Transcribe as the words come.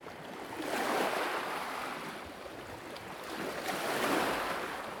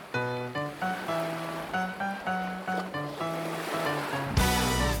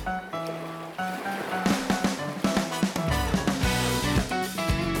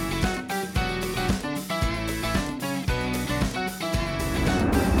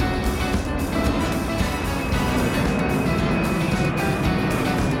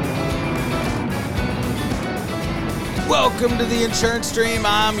Welcome to the Insurance Stream.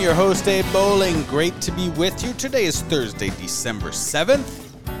 I'm your host, Abe Bowling. Great to be with you. Today is Thursday, December 7th.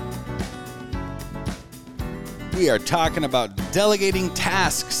 We are talking about delegating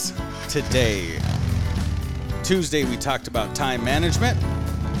tasks today. Tuesday, we talked about time management.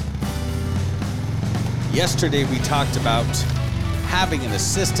 Yesterday, we talked about having an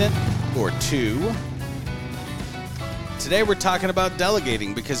assistant or two. Today, we're talking about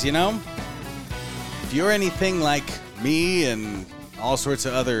delegating because, you know, if you're anything like me and all sorts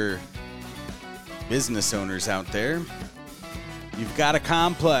of other business owners out there, you've got a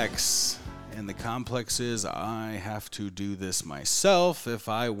complex. And the complex is, I have to do this myself if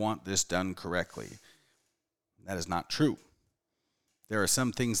I want this done correctly. That is not true. There are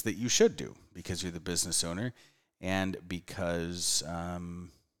some things that you should do because you're the business owner and because,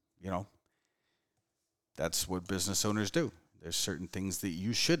 that's what business owners do. There's certain things that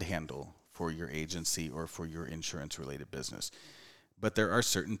you should handle for your agency or for your insurance-related business. But there are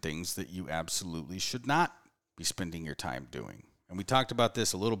certain things that you absolutely should not be spending your time doing. And we talked about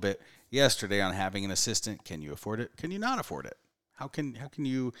this a little bit yesterday on having an assistant. Can you afford it? Can you not afford it? How can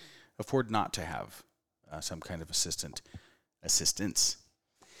you afford not to have some kind of assistance?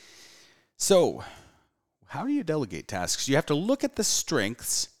 So, how do you delegate tasks? You have to look at the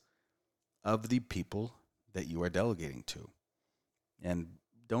strengths of the people that you are delegating to. And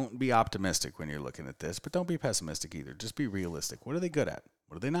don't be optimistic when you're looking at this, but don't be pessimistic either. Just be realistic. What are they good at?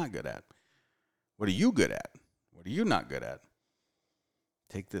 What are they not good at? What are you good at? What are you not good at?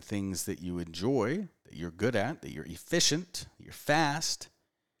 Take the things that you enjoy, that you're good at, that you're efficient, you're fast,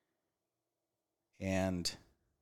 and